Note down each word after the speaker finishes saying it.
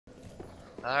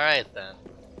Alright then.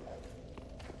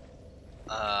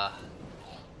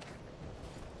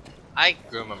 I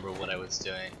remember what I was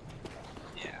doing.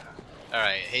 Yeah.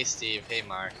 Alright, hey Steve, hey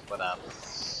Mark, what up?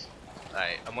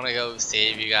 Alright, I'm gonna go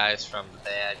save you guys from the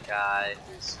bad guy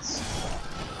who's just...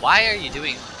 Why are you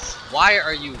doing this? Why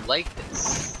are you like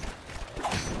this?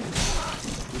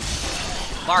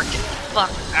 Mark, get the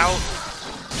fuck out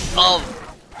of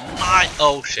my...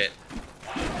 Oh shit.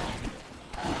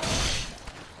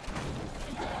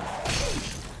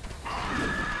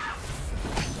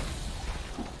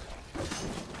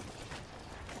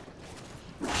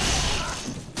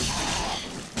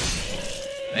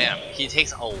 Damn, he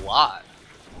takes a lot.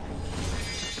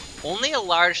 Only a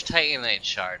large Titanite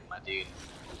shard, my dude.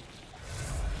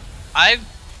 I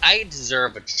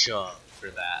deserve a chunk for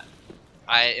that.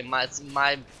 It's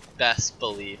my best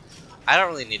belief. I don't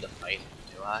really need to fight him,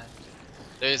 do I?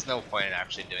 There's no point in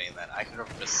actually doing that. I could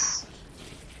have just...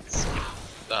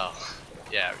 Oh,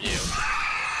 yeah, you.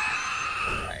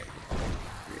 Alright.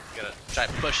 You're gonna try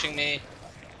pushing me.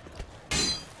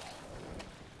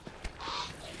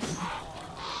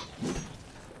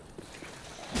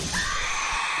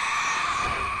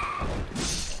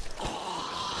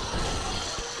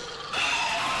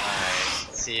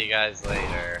 Alright, see you guys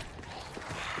later.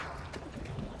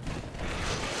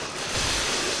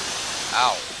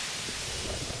 Ow.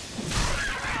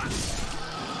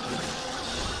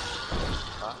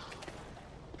 Huh?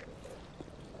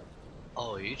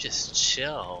 Oh, you just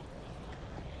chill.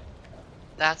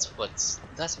 That's what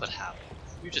happens.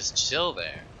 You just chill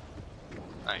there.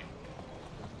 Alright.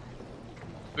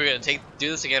 We're gonna do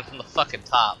this again from the fucking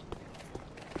top.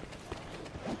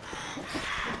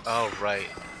 Oh right.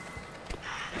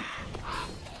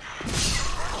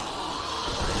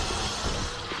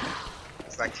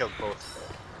 So I killed both of them.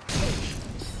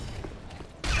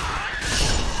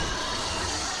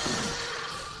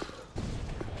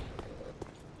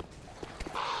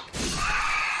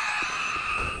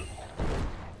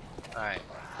 Alright.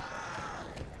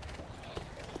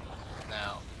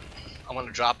 Now, I'm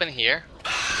gonna drop in here.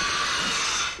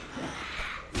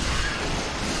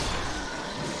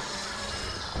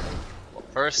 Well,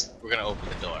 first, we're gonna open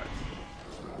the door.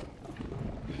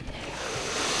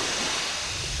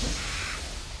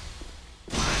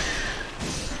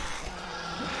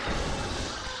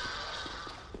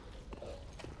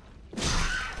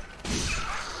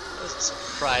 There's a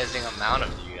surprising amount of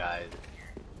you guys.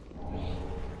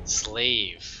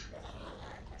 Slave.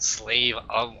 Slave.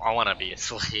 I want to be a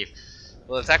slave.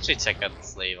 Well, let's actually check out the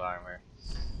slave armor.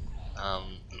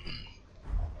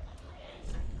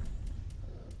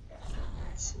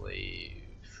 Slave.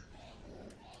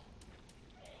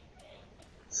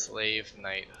 Slave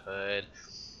knighthood.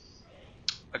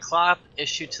 A cloth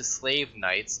issued to slave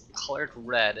knights, colored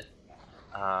red.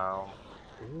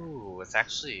 Ooh, it's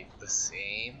actually the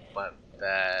same, but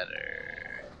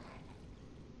better.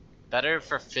 Better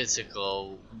for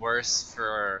physical, worse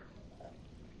for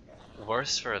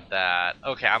that.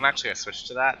 Okay, I'm actually gonna switch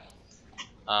to that.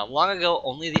 Long ago,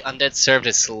 only the undead served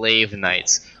as slave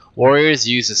knights. Warriors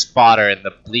used as fodder in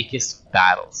the bleakest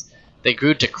battles. They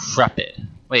grew decrepit.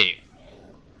 Wait.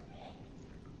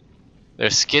 Their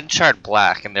skin charred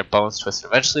black and their bones twisted.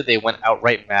 Eventually, they went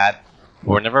outright mad, but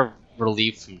were never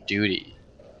relieved from duty.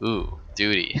 Ooh,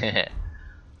 duty.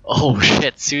 Oh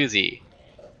shit, Susie.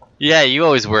 Yeah, you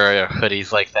always wear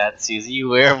hoodies like that, Susie. You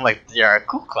wear them like you're a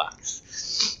Ku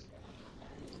Klux.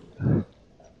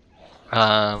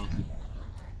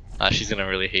 She's gonna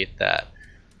really hate that.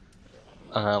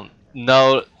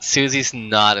 No, Susie's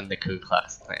not in the Ku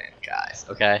Klux Klan, guys.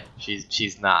 Okay,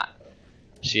 she's not.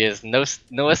 She has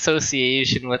no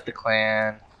association with the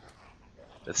Klan.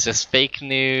 It's just fake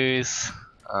news.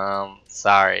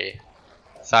 Sorry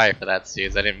for that,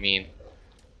 Suze. I didn't mean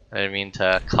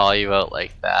to call you out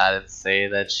like that and say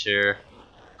that you're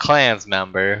Klan's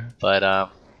member, but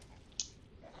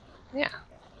yeah.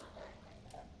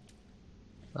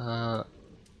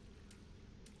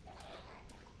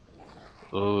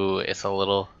 Ooh, it's a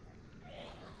little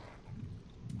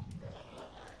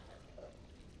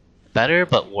better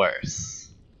but worse.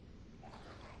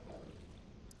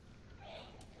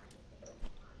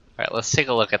 Alright, let's take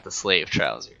a look at the slave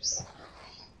trousers.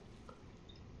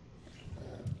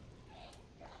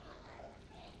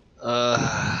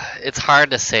 It's hard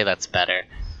to say that's better.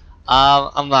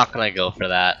 I'm not gonna go for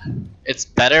that. It's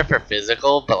better for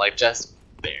physical, but like just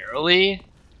barely.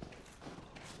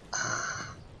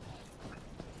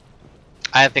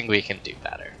 I think we can do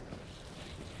better.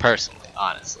 Personally,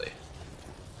 honestly.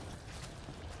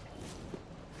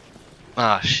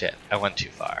 Oh shit, I went too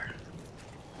far.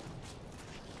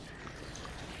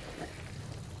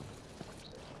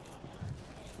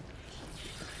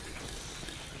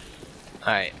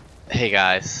 Alright. Hey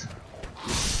guys.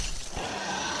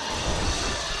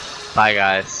 Bye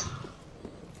guys.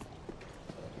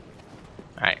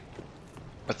 Alright.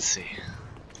 Let's see.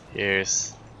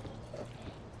 Here's...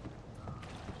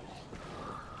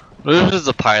 This is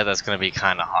the part that's gonna be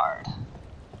kinda hard.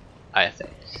 I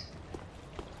think.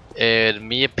 In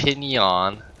my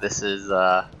opinion, this is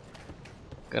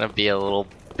gonna be a little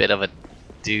bit of a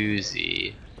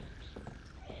doozy.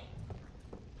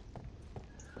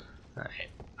 Alright.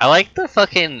 I like the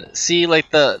fucking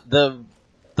like the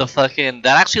fucking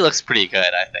that actually looks pretty good,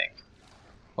 I think.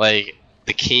 Like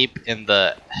the cape and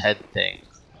the head thing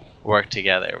work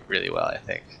together really well, I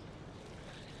think.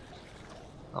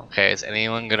 Okay, is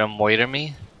anyone gonna moiter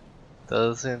me?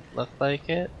 Doesn't look like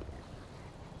it.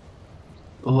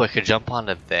 Ooh, I could jump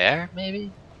onto there,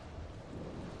 maybe?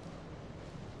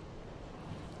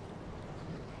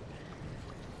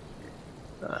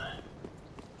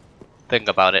 Think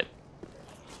about it.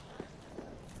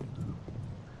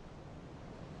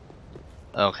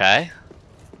 Okay.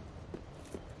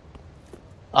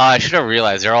 Oh, I should have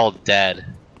realized they're all dead.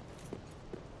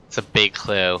 It's a big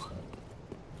clue.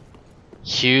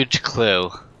 Huge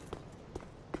clue.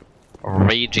 A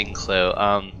raging clue.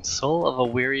 Soul of a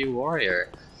weary warrior.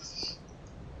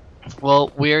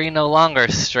 Well, weary no longer,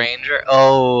 stranger.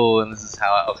 Oh, and this is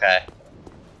how okay.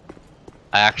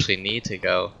 I actually need to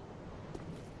go.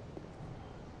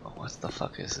 Oh, what the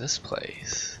fuck is this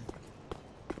place?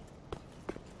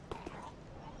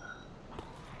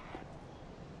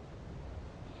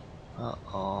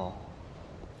 Uh-oh.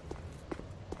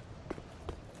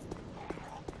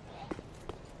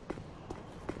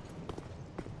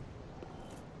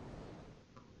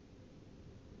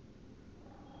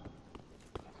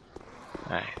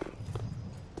 Alright.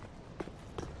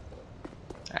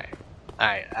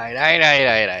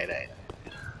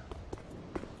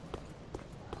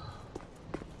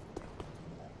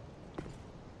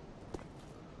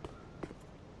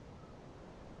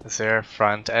 Is there a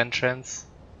front entrance?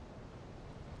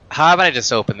 How about I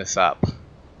just open this up?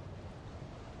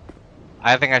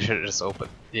 I think I should just open.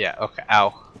 Yeah, okay.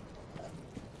 Ow.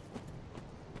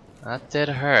 That did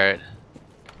hurt.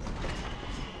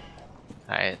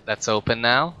 Alright, that's open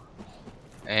now.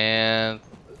 And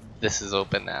this is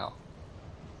open now.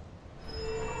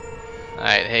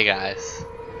 Alright, hey guys.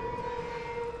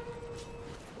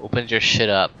 Opened your shit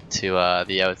up to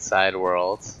the outside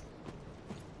world.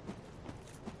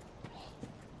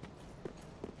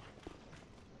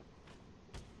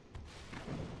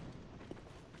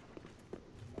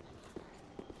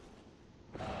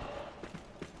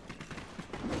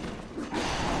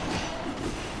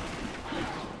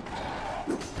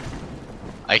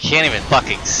 I can't even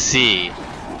fucking see.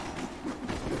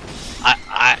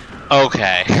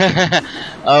 Okay.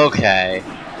 Okay.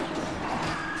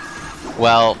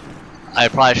 Well, I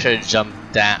probably should have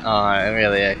jumped down. Oh,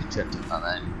 really, I shouldn't have done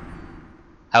that.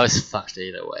 I was fucked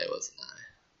either way, wasn't I?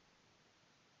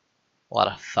 A lot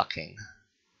of fucking.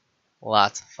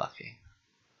 Lots of fucking.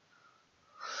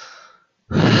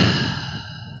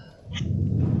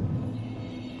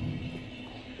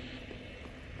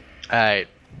 Alright.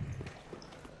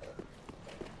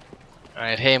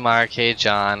 Alright, hey Mark, hey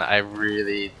John, I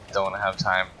really don't have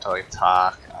time to like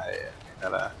talk. I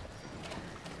gotta...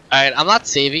 Alright, I'm not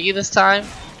saving you this time.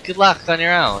 Good luck on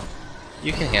your own.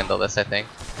 You can handle this, I think.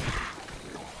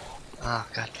 Oh,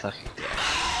 god fucking damn.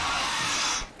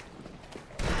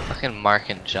 Fucking Mark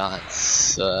and John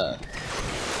suck.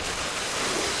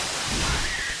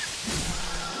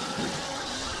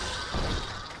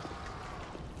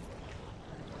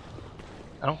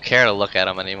 I don't care to look at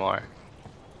them anymore.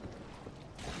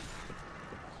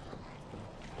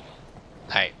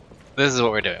 Alright, this is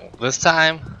what we're doing. This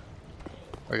time,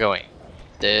 we're going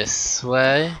this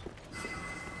way.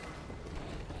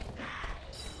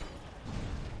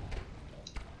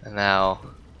 And now...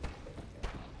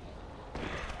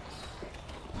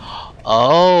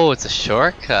 Oh, it's a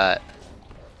shortcut.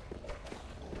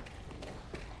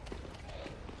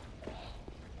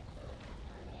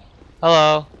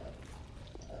 Hello.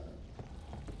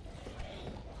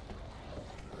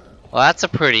 Well, that's a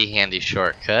pretty handy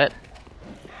shortcut.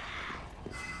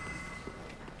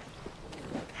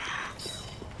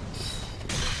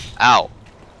 Ow.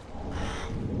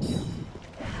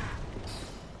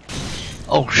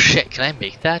 Oh shit, can I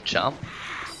make that jump?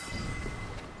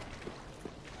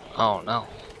 Oh no.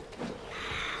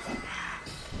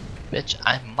 Bitch,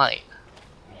 I might.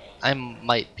 I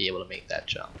might be able to make that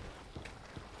jump.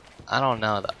 I don't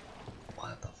know though.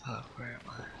 What the fuck, where am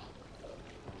I?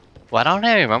 Why don't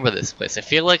I remember this place? I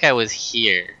feel like I was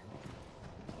here.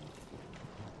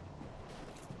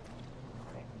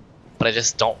 but I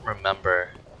just don't remember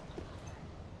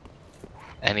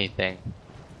anything.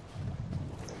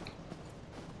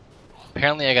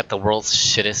 Apparently I got the world's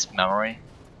shittest memory.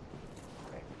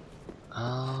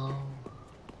 Oh.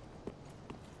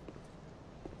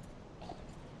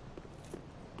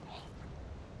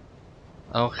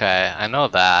 Okay, I know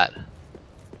that.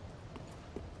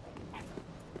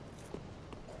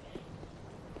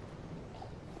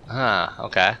 Huh,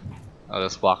 okay. I'll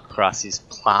just walk across these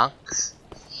planks.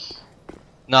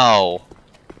 No.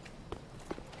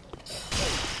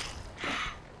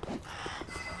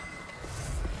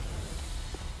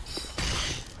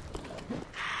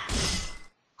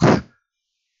 Okay,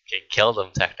 killed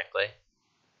him technically.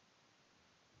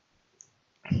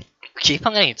 Keep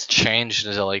on getting changed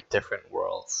into like different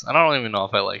worlds. I don't even know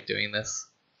if I like doing this.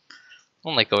 I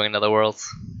don't like going into other worlds.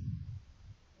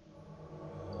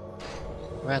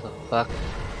 Where the fuck?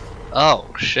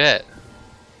 Oh shit.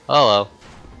 Hello.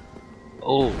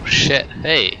 Oh shit.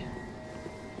 Hey.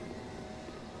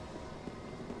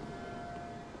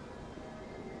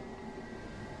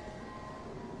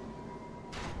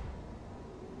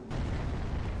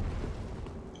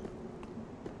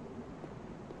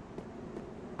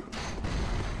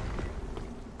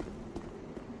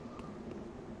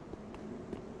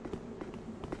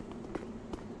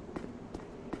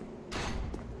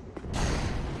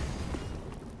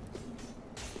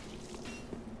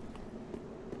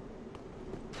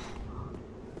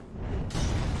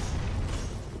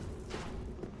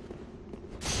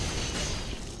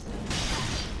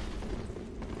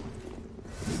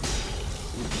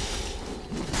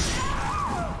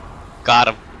 Got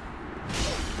him.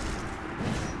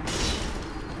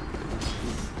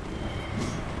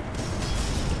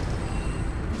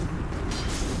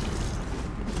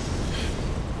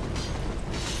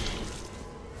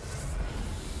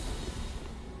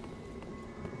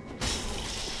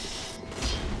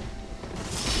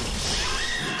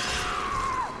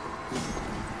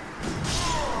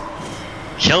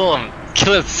 Kill him!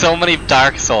 Killing so many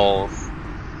Dark Souls.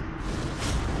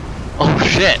 Oh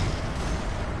shit!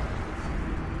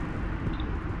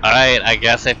 Alright, I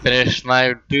guess I finished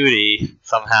my duty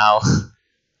somehow.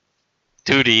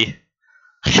 Duty.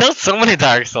 I killed so many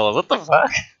Dark Souls, what the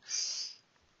fuck?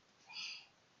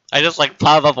 I just like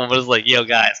pop up and was like, yo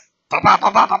guys. I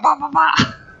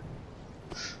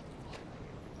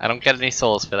don't get any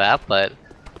souls for that, but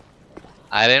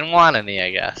I didn't want any, I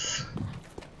guess.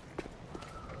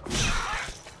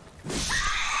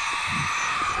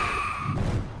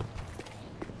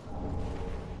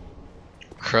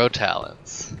 Crow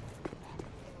Talons.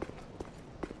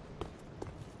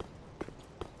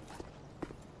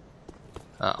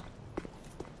 Oh.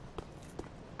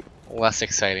 Less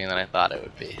exciting than I thought it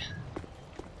would be.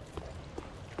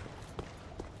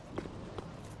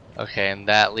 Okay, and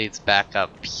that leads back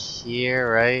up here,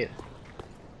 right?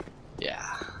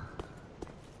 Yeah.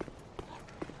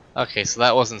 Okay, so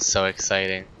that wasn't so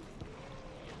exciting.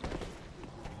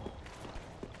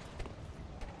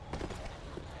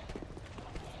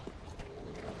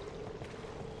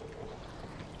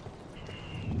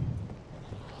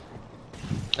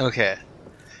 Okay.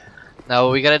 Now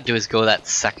what we gotta do is go that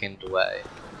second way.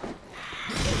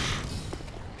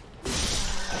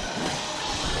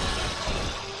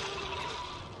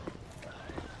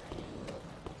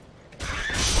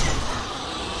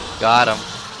 Got him.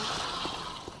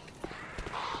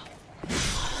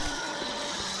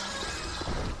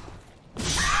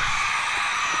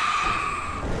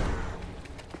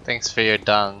 Thanks for your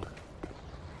dung.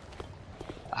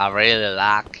 I really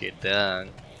like your dung.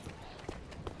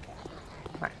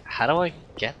 How do I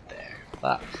get there?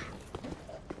 Fuck.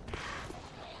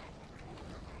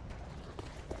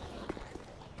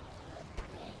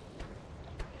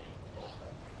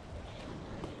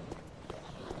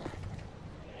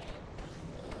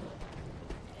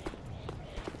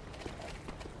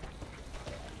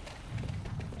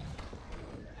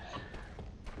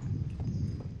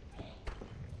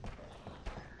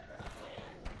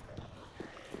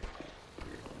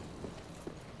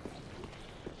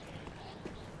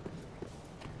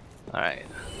 Alright.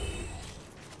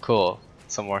 Cool.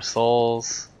 Some more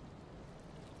souls.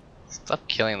 Stop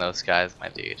killing those guys, my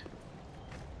dude.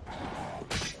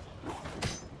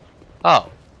 Oh.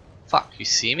 Fuck, you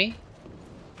see me?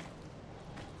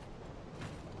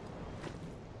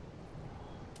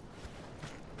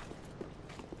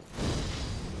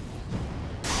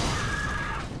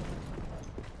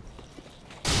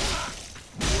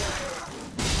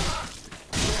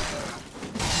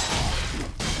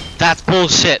 That's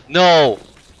bullshit. No.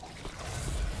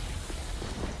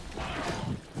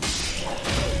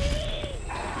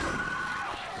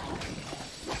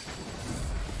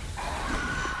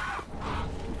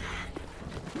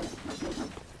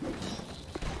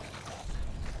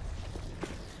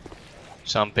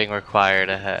 Jumping required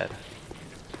ahead.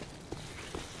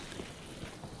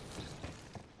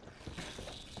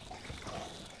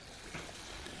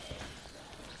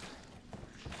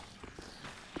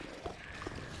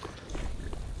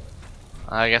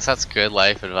 I guess that's good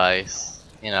life advice.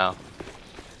 You know,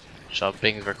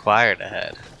 jumping's required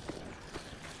ahead.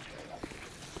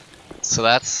 So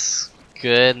that's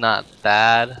good, not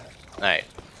bad. Alright.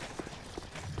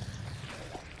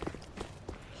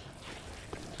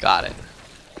 Got it.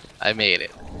 I made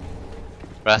it.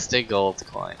 Rusted gold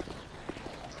coin.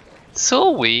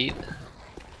 Sweet.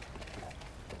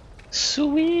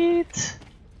 Sweet.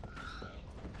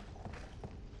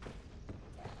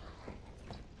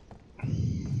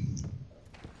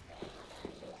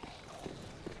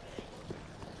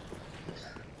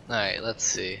 Alright, let's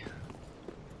see.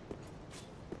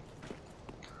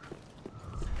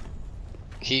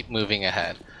 Keep moving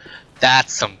ahead.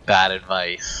 That's some bad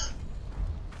advice.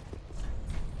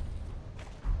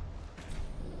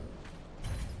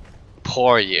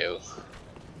 Poor you.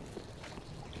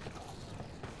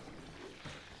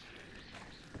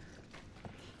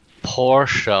 Poor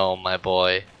show, my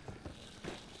boy.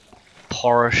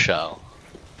 Poor show.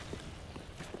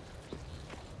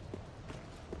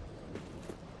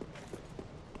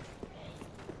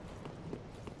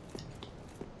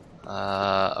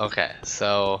 Okay,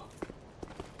 so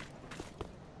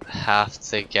have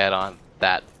to get on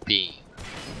that beam.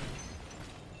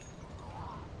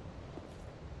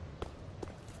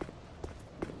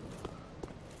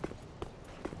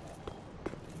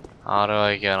 How do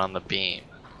I get on the beam?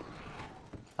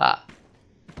 Ah.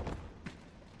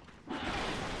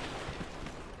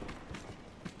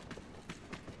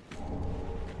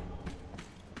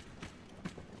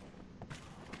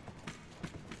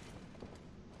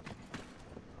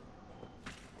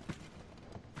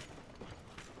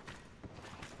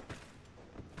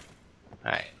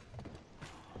 Alright.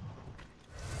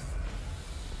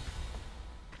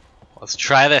 Let's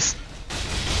try this.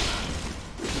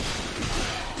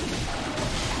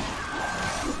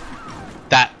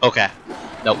 That, okay.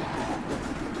 Nope.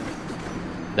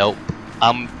 Nope.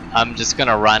 I'm just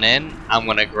gonna run in, I'm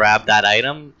gonna grab that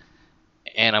item,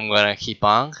 and I'm gonna keep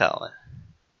on going.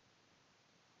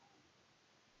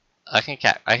 I can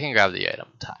grab the item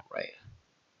time, right?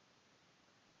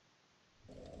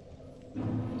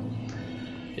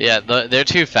 Yeah, they're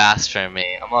too fast for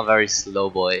me. I'm a very slow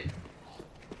boy.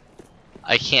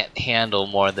 I can't handle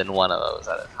more than one of those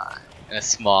at a time in a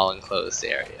small enclosed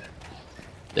area.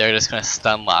 They're just gonna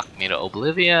stun lock me to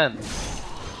oblivion.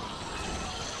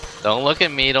 Don't look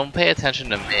at me, don't pay attention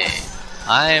to me.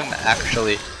 I'm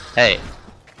actually, hey,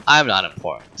 I'm not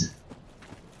important.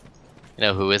 You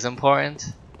know who is important?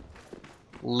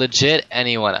 Legit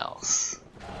anyone else.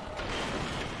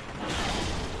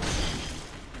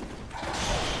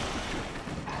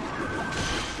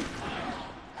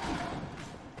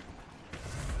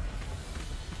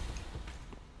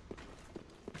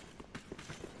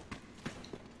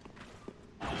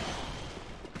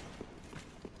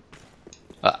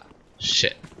 Ah,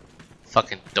 shit.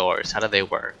 Fucking doors, how do they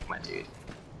work, my dude?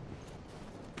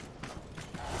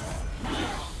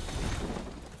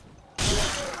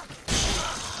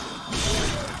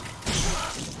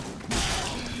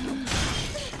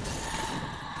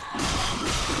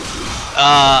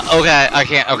 Okay, I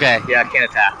can't, okay, yeah, I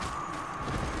can't attack.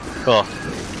 Cool.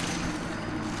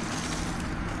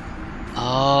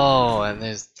 Oh, and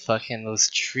there's fucking those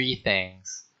tree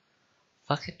things.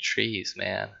 Fucking trees,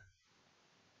 man.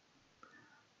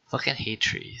 Fucking hate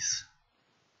trees.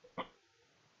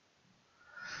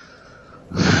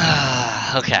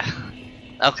 Okay.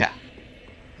 Okay.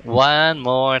 One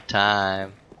more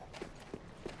time.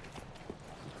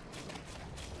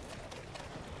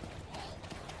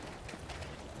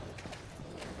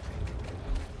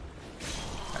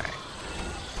 Alright.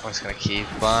 I'm just gonna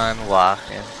keep on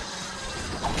walking.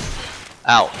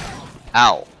 Ow.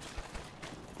 Ow.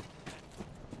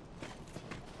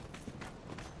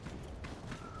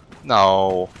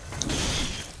 No.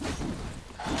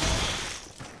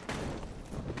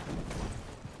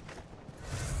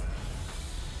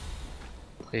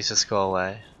 Please just go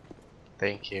away.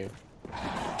 Thank you.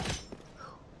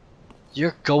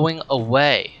 You're going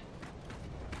away.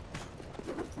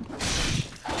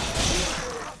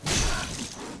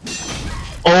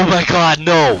 Oh my god,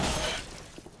 no!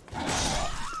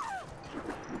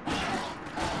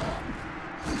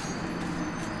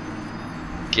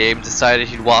 Game decided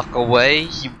he'd walk away.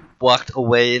 He walked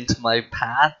away into my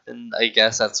path, and I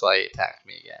guess that's why he attacked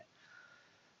me again.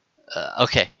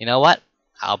 Okay, you know what?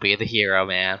 I'll be the hero,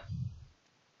 man.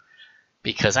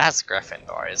 Because that's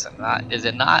Gryffindor, is it not? Is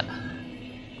it not?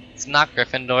 It's not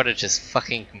Gryffindor to just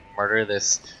fucking murder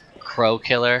this crow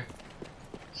killer.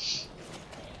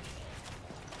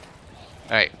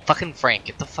 Alright, fucking Frank,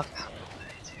 get the fuck out of the way,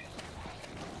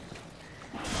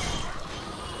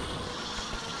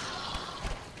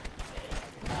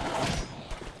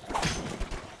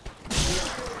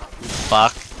 dude.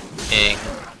 Fucking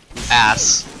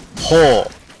asshole.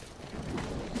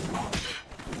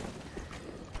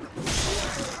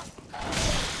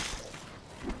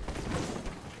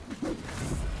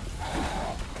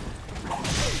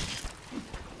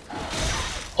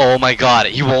 Oh my god,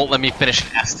 he won't let me finish an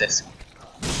Estus.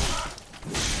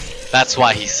 That's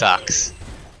why he sucks.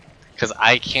 Cause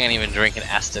I can't even drink an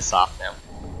Estus off him.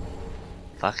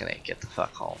 Fucking A, get the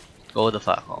fuck home. Go the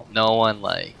fuck home. No one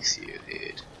likes you,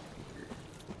 dude.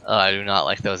 Oh, I do not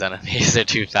like those enemies, they're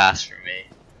too fast for me.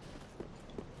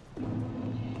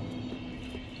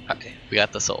 Okay, we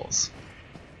got the souls.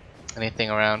 Anything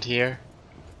around here?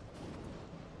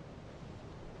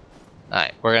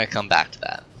 Alright, we're gonna come back to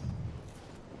that.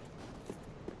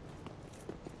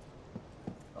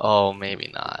 Oh, maybe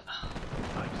not.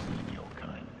 I've seen your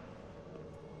kind,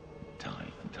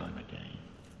 time and time again.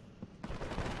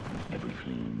 Every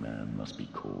fleeing man must be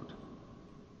caught.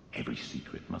 Every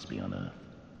secret must be unearthed.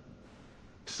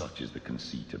 Such is the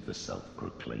conceit of the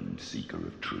self-proclaimed seeker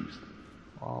of truth.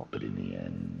 Well, But in the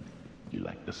end, you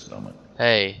lack the stomach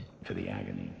hey. for the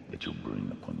agony that you'll bring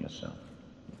upon yourself.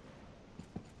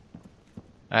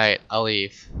 Alright, I'll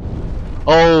leave.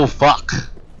 Oh, fuck!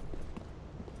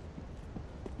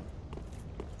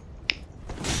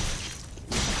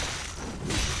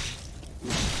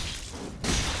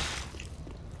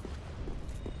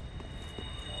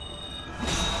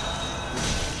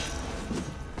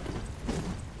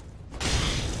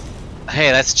 Hey,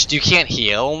 that's you can't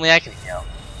heal. Only I can heal.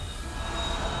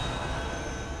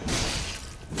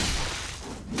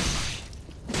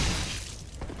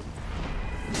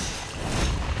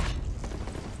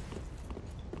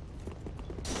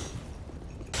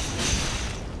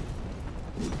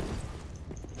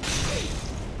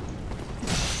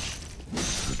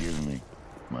 Forgive me,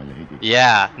 my lady.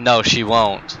 Yeah, no, she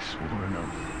won't. I swore an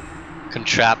oath.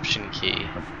 Contraption key.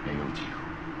 I've failed you.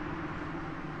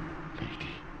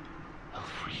 Lady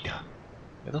Elfrida.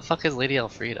 Who the fuck is Lady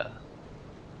Elfrida?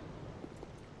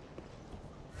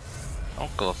 I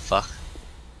don't give a fuck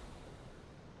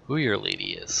who your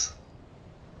lady is.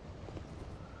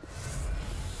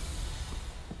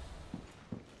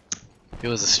 He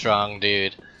was a strong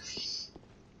dude.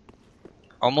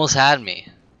 Almost had me.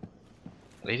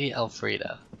 Lady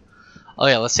Elfrida. Oh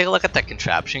yeah, let's take a look at that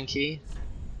contraption key.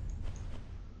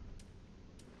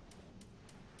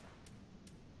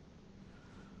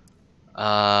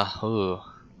 Ooh.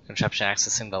 Contraption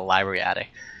accessing the library attic.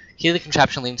 Key to the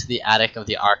contraption leading to the attic of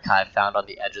the archive found on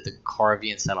the edge of the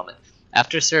Corvian settlement.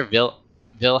 After Sir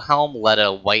Wilhelm led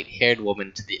a white-haired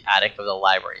woman to the attic of the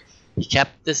library, he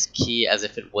kept this key as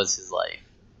if it was his life.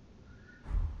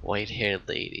 White-haired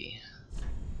lady.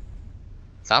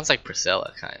 Sounds like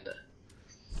Priscilla, kinda.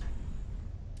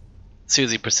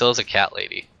 Susie, Priscilla's a cat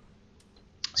lady.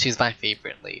 She's my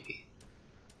favorite lady.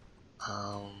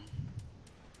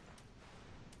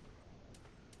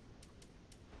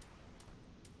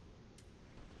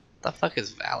 The fuck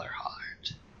is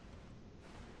Valorheart?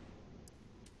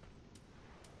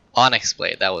 Onyx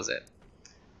Blade, that was it.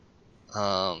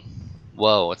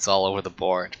 Whoa, it's all over the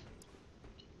board.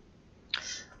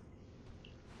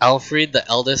 Alfred, the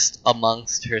eldest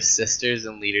amongst her sisters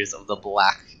and leaders of the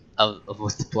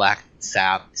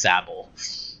Sable,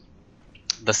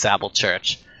 the Sable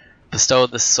Church, bestowed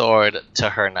the sword to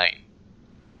her knight.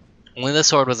 Only the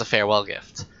sword was a farewell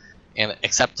gift, and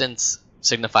acceptance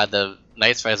signified the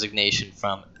knight's resignation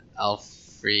from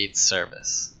Alfred's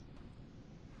service.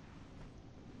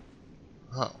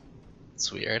 Oh,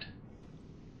 that's weird.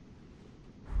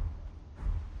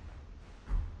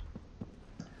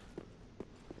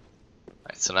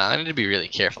 Alright, so now I need to be really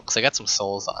careful, because I got some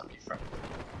souls on me from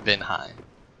Vinheim.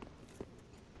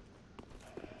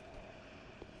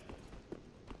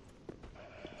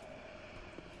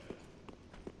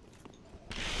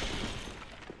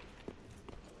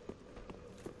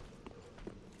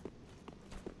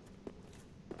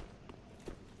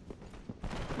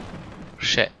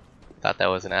 Shit, thought that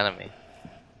was an enemy. I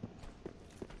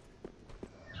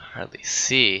can hardly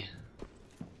see.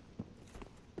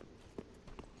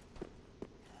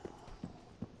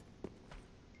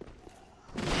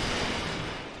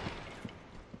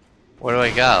 Where do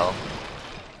I go?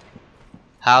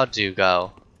 How do you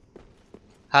go?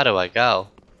 How do I go?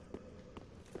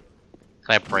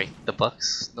 Can I break the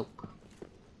books? Nope.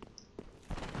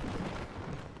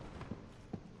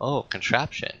 Oh,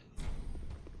 contraption.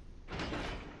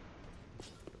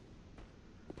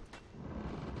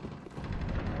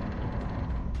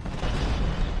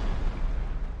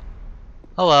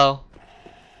 Hello.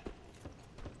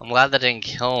 I'm glad that didn't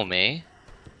kill me.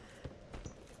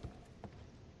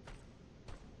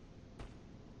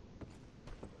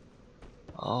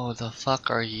 Oh, the fuck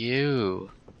are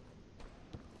you?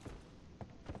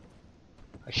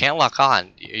 I can't lock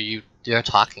on. You're a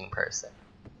talking person.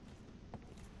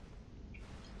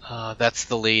 That's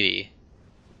the lady.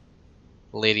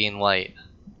 Lady in white.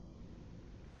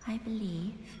 I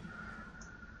believe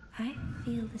I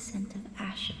feel the scent of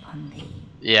ash upon thee.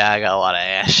 Yeah, I got a lot of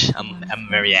ash. The I'm one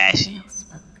very from ashy. Vale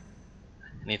spoke,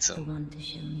 I need the some one to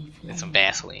show me flame.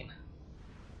 Vaseline.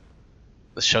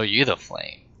 To show you the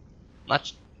flame. I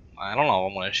don't know.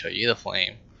 I'm gonna show you the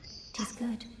flame. 'Tis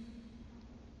good.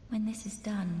 When this is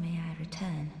done, may I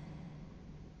return.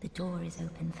 The door is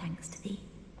open thanks to thee.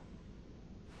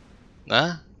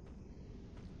 Huh?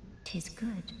 'Tis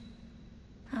good.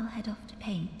 I'll head off to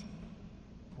paint.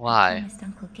 I Why? promised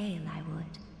Uncle Gale I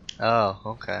would. Oh,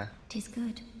 okay. 'Tis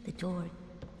good. The door.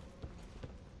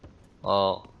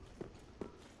 Well,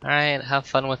 alright, have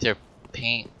fun with your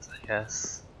paint, I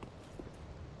guess.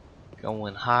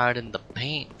 Going hard in the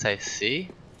paint, I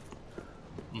see.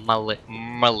 My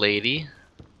lady.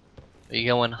 Are you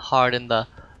going hard in the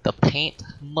paint,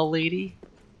 my lady?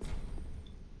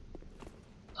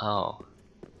 Oh.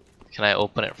 Can I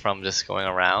open it from just going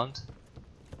around?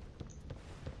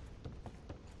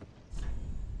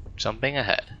 Jumping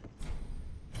ahead.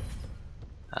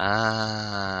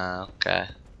 Ah, okay.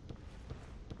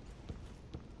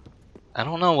 I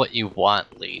don't know what you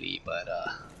want, lady, but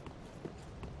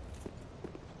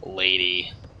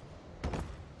lady.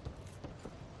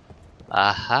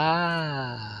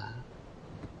 Aha.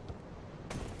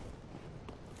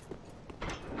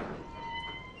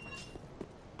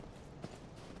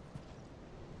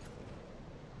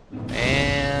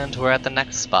 And we're at the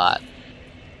next spot.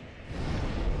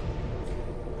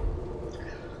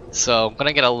 So I'm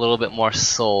gonna get a little bit more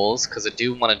souls because I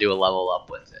do want to do a level up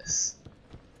with this.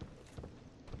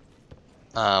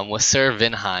 With Sir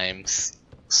Vinheim's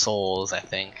souls, I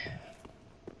think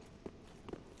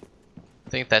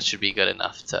that should be good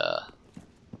enough to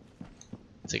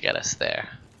get us there.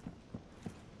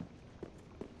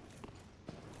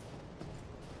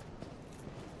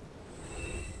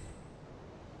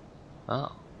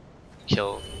 Oh,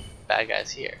 kill bad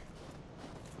guys here.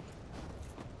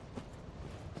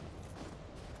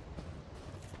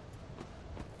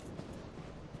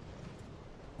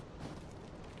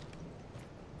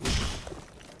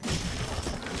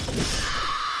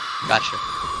 Gotcha.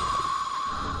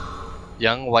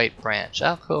 Young white branch.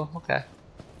 Oh, cool. Okay.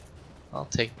 I'll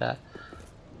take that.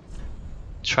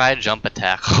 Try jump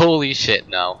attack. Holy shit,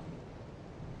 no.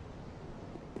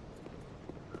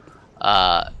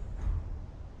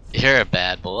 You're a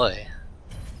bad boy.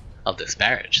 I'll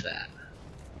disparage that.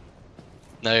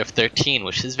 Now you have 13,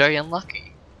 which is very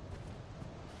unlucky.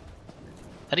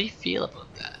 How do you feel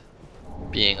about that?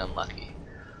 Being unlucky.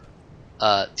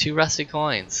 2 rusty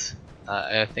coins.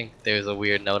 I think there's a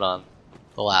weird note on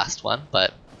the last one,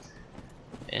 but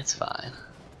it's fine.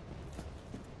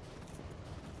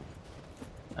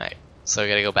 Alright, so we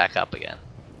gotta go back up again.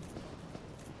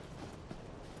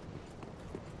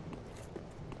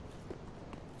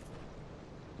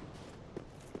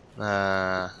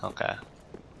 Okay.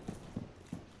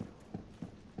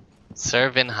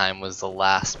 Sir Vinheim was the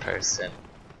last person.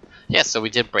 Yeah, so we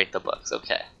did break the books,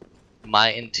 okay.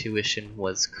 My intuition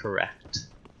was correct.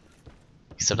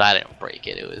 Except I didn't break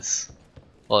it, it was...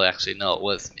 Well, actually, no, it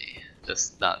was me.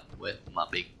 Just not with my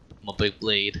big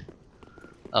blade.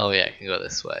 Oh yeah, I can go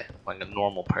this way. Like a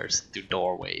normal person through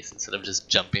doorways instead of just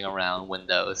jumping around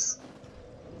windows.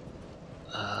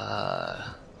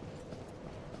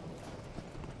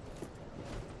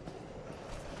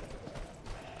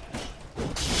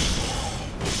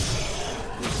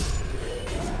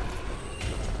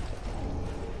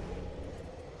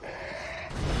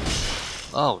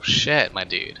 Oh shit, my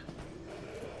dude.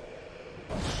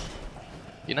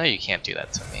 You know you can't do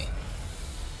that to me.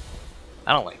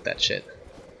 I don't like that shit.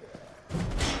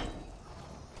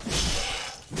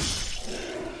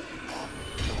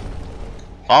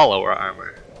 Follower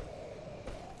armor.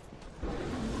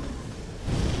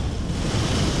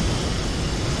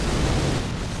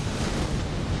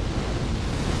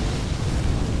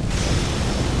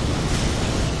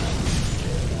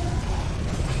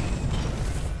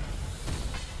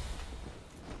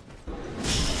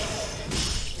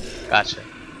 Gotcha.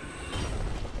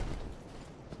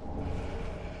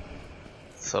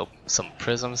 So, some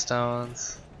prism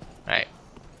stones. Alright.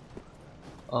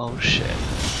 Oh shit.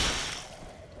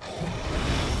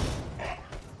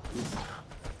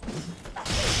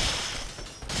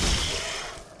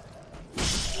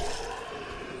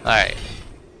 Alright.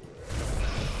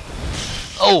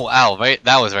 Oh, ow, right,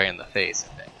 that was right in the face, I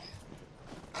think.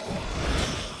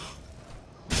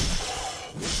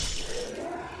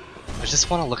 I just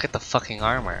want to look at the fucking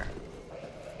armor.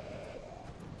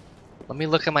 Let me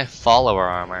look at my follower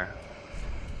armor.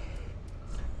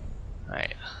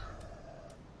 Alright.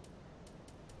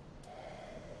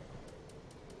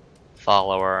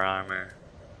 Follower armor.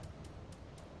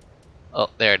 Oh,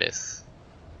 there it is.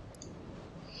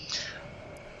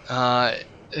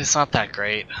 It's not that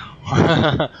great.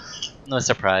 No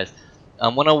surprise.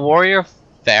 When a warrior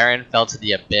Farron fell to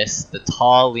the abyss, the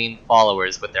tall, lean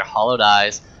followers with their hollowed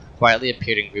eyes quietly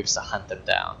appeared in groups to hunt them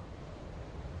down.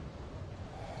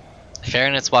 Farron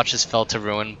and its watchers fell to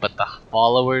ruin, but the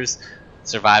followers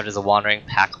survived as a wandering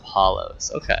pack of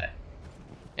hollows. Okay.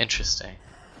 Interesting.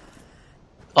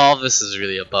 All of this is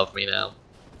really above me now.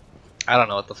 I don't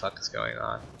know what the fuck is going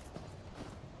on.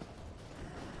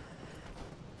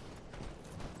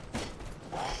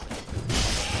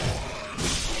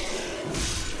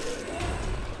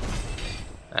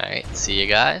 Alright, see you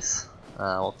guys.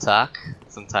 We'll talk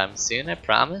sometime soon, I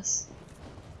promise.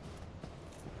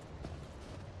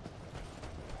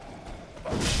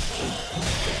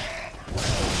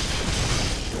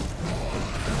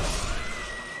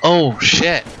 Oh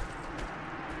shit!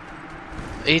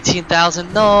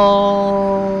 18,000,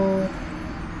 no!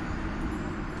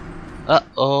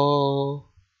 Uh-oh.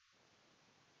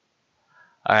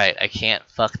 Alright, I can't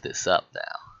fuck this up now.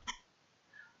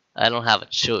 I don't have a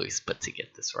choice but to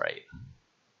get this right.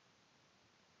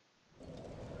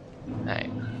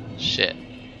 Alright, shit.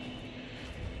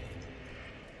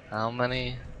 How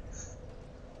many?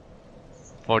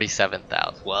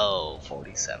 47,000. Whoa,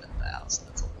 47,000.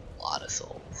 That's a lot of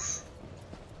souls.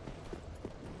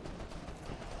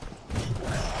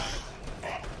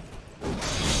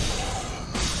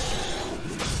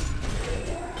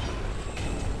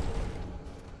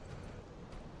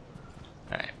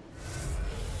 Alright.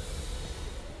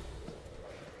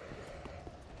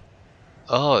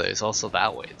 Oh, there's also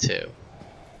that way too.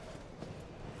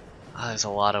 Oh, there's a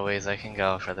lot of ways I can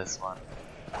go for this one.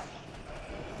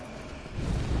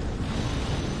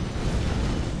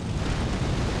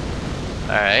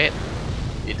 Alright.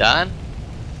 You done?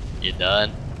 You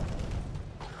done?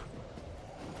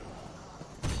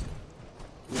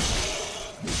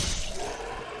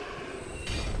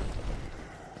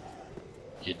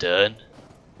 You done?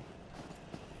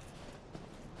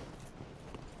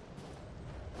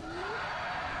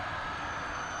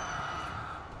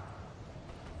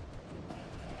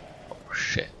 Oh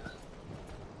shit.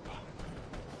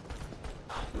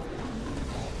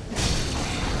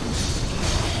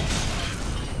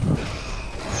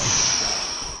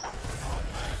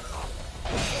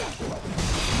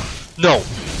 No!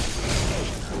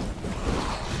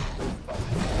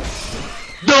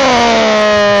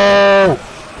 No!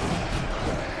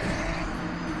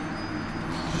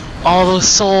 All those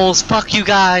souls! Fuck you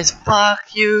guys!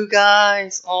 Fuck you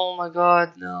guys! Oh my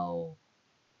god, no.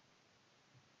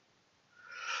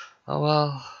 Oh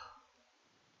well.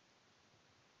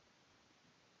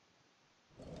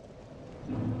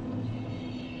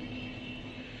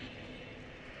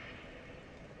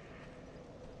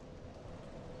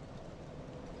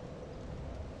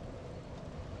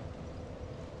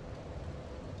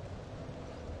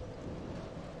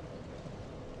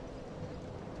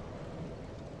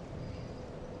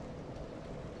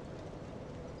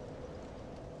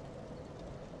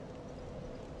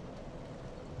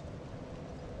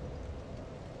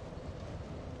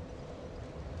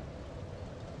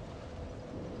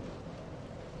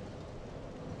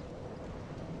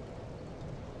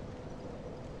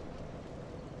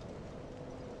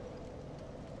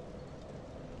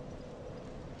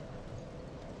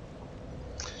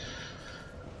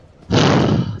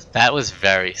 That was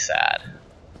very sad.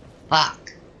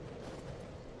 Fuck.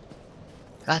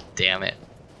 God damn it.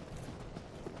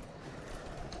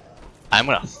 I'm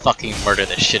gonna fucking murder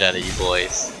the shit out of you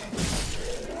boys.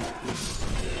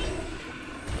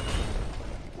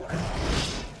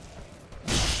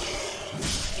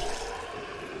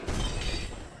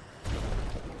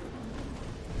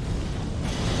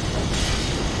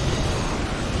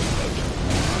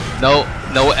 No,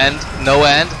 no end, no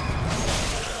end.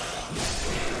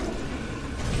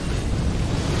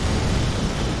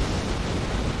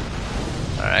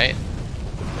 Alright.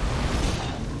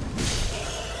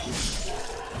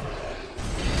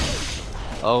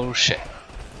 Oh shit.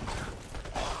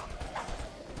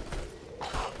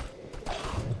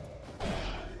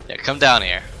 Yeah, come down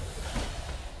here.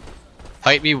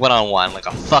 Fight me one-on-one like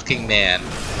a fucking man.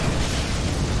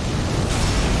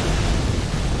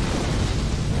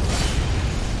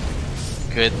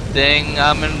 Good thing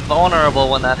I'm invulnerable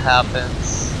when that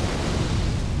happens.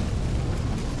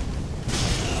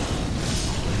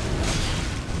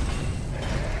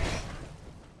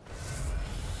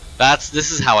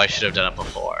 This is how I should have done it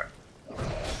before.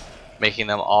 Making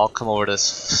them all come over to this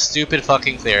stupid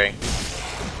fucking clearing.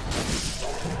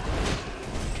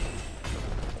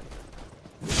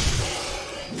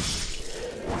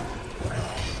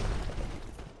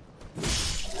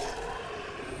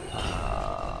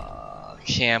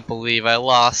 Can't believe I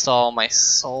lost all my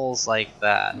souls like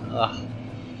that. Ugh.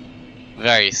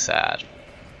 Very sad.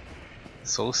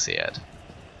 So sad.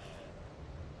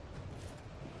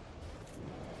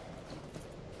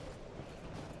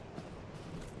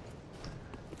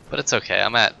 But it's okay,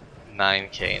 I'm at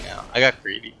 9k now. I got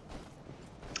greedy.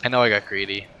 I know I got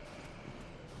greedy.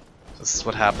 This is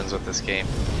what happens with this game.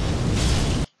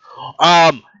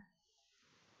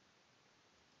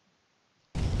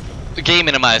 The game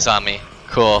minimized on me.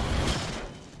 Cool.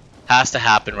 Has to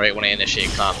happen right when I initiate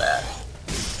combat.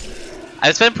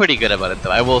 It's been pretty good about it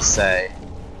though, I will say.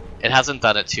 It hasn't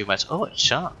done it too much. Oh, a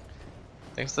chunk.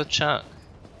 Thanks for the chunk.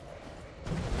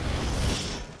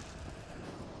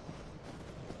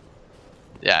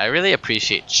 Yeah, I really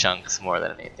appreciate chunks more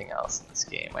than anything else in this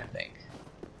game, I think.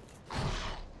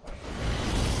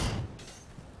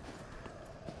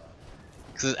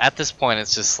 Because at this point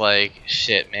it's just like,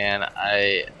 shit man,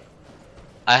 I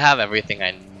have everything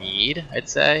I need, I'd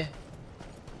say.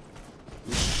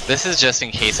 This is just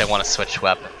in case I want to switch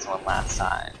weapons one last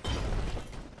time.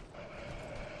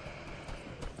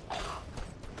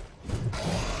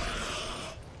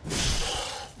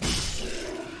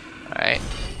 Alright.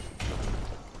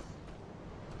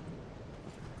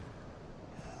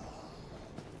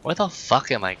 Where the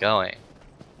fuck am I going?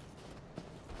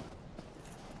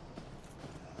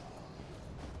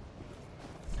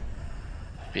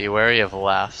 Be wary of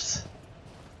left.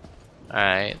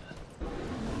 Alright.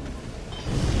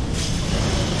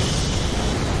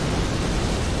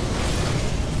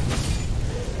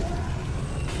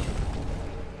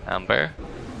 Amber.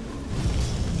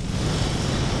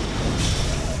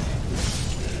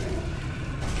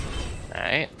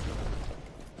 Alright.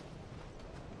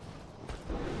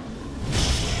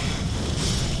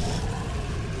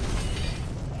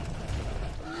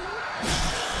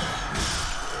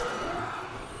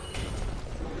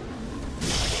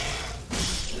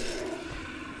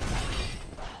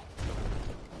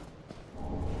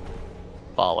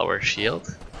 Follower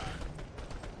shield.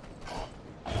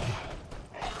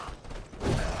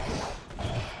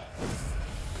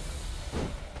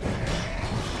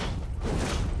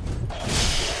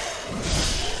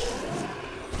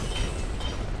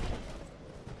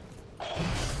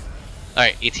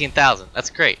 Alright, 18,000.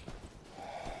 That's great.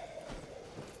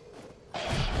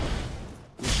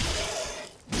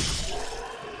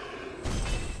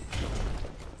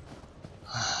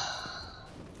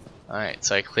 Alright,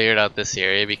 so I cleared out this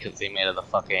area because they made a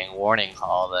fucking warning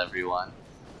call to everyone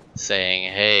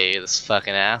saying, hey, this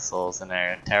fucking asshole's in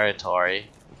their territory.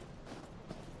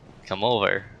 Come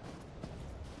over.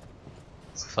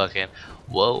 It's fucking,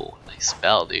 whoa, nice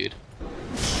spell, dude.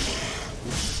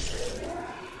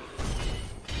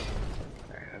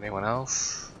 Alright, anyone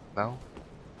else? No?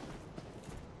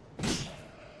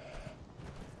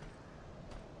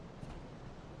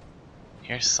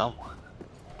 Here's someone.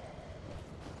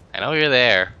 I know you're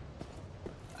there.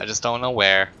 I just don't know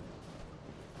where.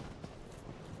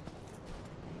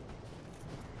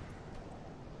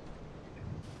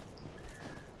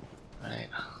 Alright.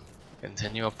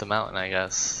 Continue up the mountain, I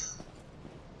guess.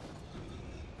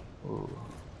 Ooh.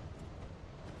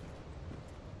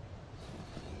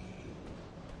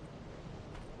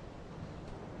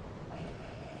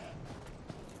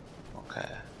 Okay.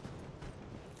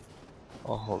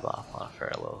 I'll hold off on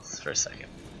it for a second.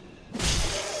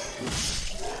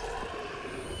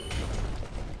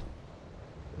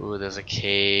 Ooh, there's a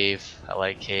cave. I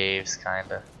like caves,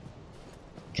 kinda.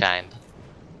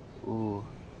 Ooh.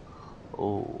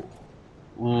 Ooh.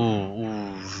 Ooh.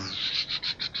 Ooh.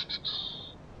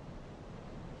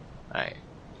 Alright.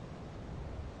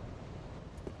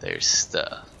 There's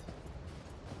stuff.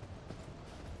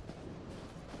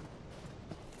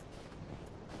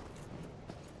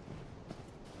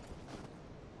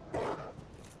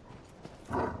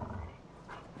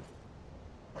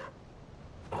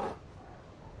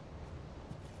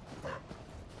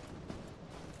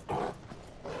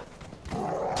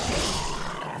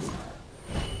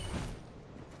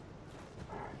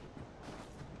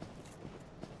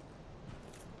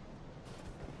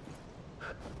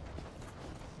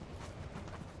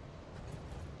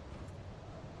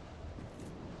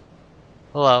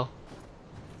 Hello.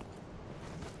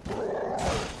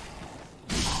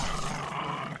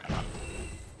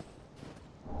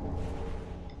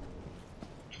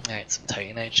 Alright, some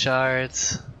Titanite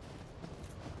shards.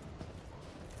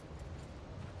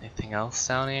 Anything else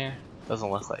down here? Doesn't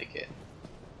look like it.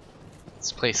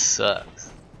 This place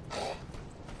sucks.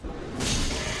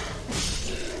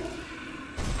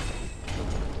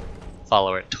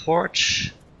 Follower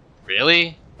torch?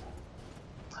 Really?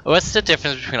 What's the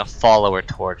difference between a follower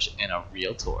torch and a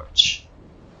real torch?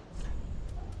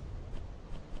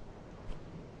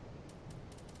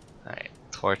 Alright,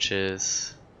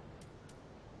 torches.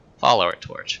 Follower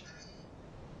torch.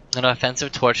 An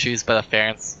offensive torch used by the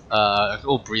Pharans.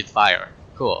 Breathe fire.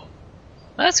 Cool.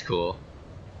 That's cool.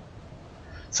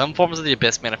 Some forms of the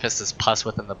abyss manifest as pus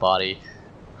within the body,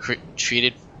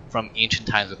 treated from ancient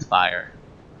times with fire.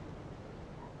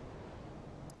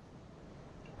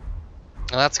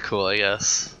 Well, that's cool, I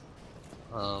guess.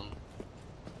 I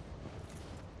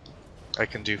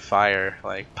can do fire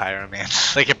like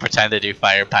pyromancy. I can pretend to do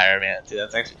fire pyromancy.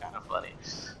 That's actually kind of funny.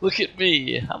 Look at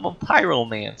me, I'm a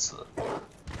pyromancer.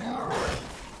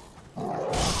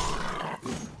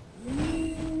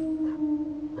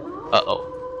 Uh-oh.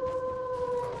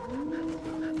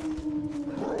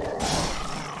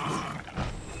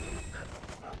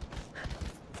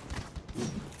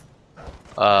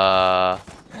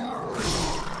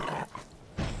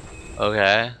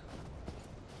 Okay.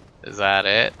 Is that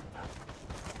it?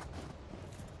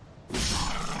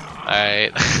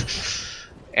 Alright.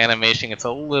 Animation gets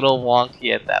a little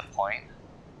wonky at that point.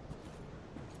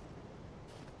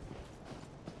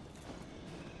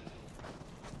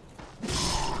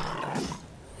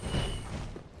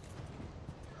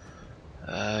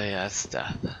 Yeah, it's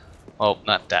death. Well,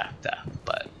 not death,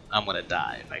 but I'm gonna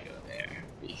die if I go there,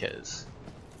 because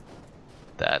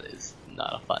that is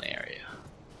not a fun area.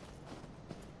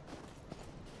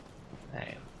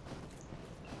 Alright.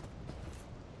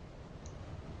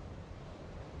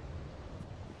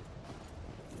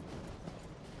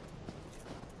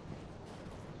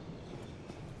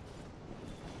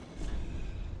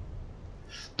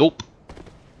 Nope.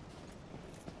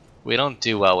 We don't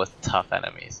do well with tough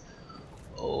enemies.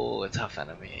 Oh, a tough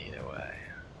enemy either way.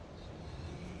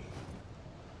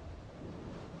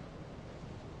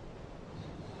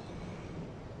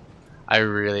 I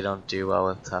really don't do well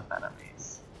with tough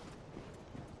enemies.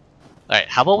 Alright,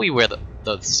 how about we wear the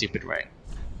stupid ring?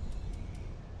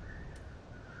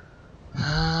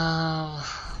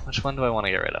 Which one do I want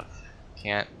to get rid of?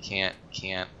 Can't.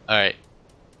 Alright.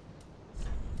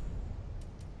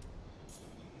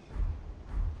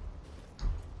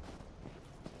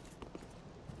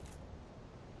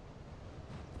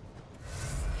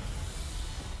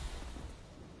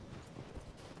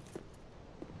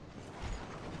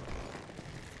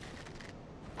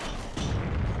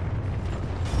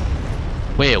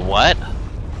 Wait, what?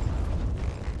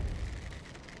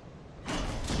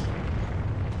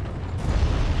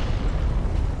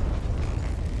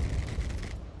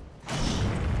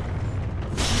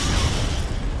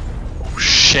 Oh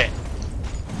shit.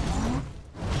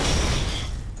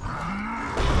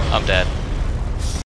 I'm dead.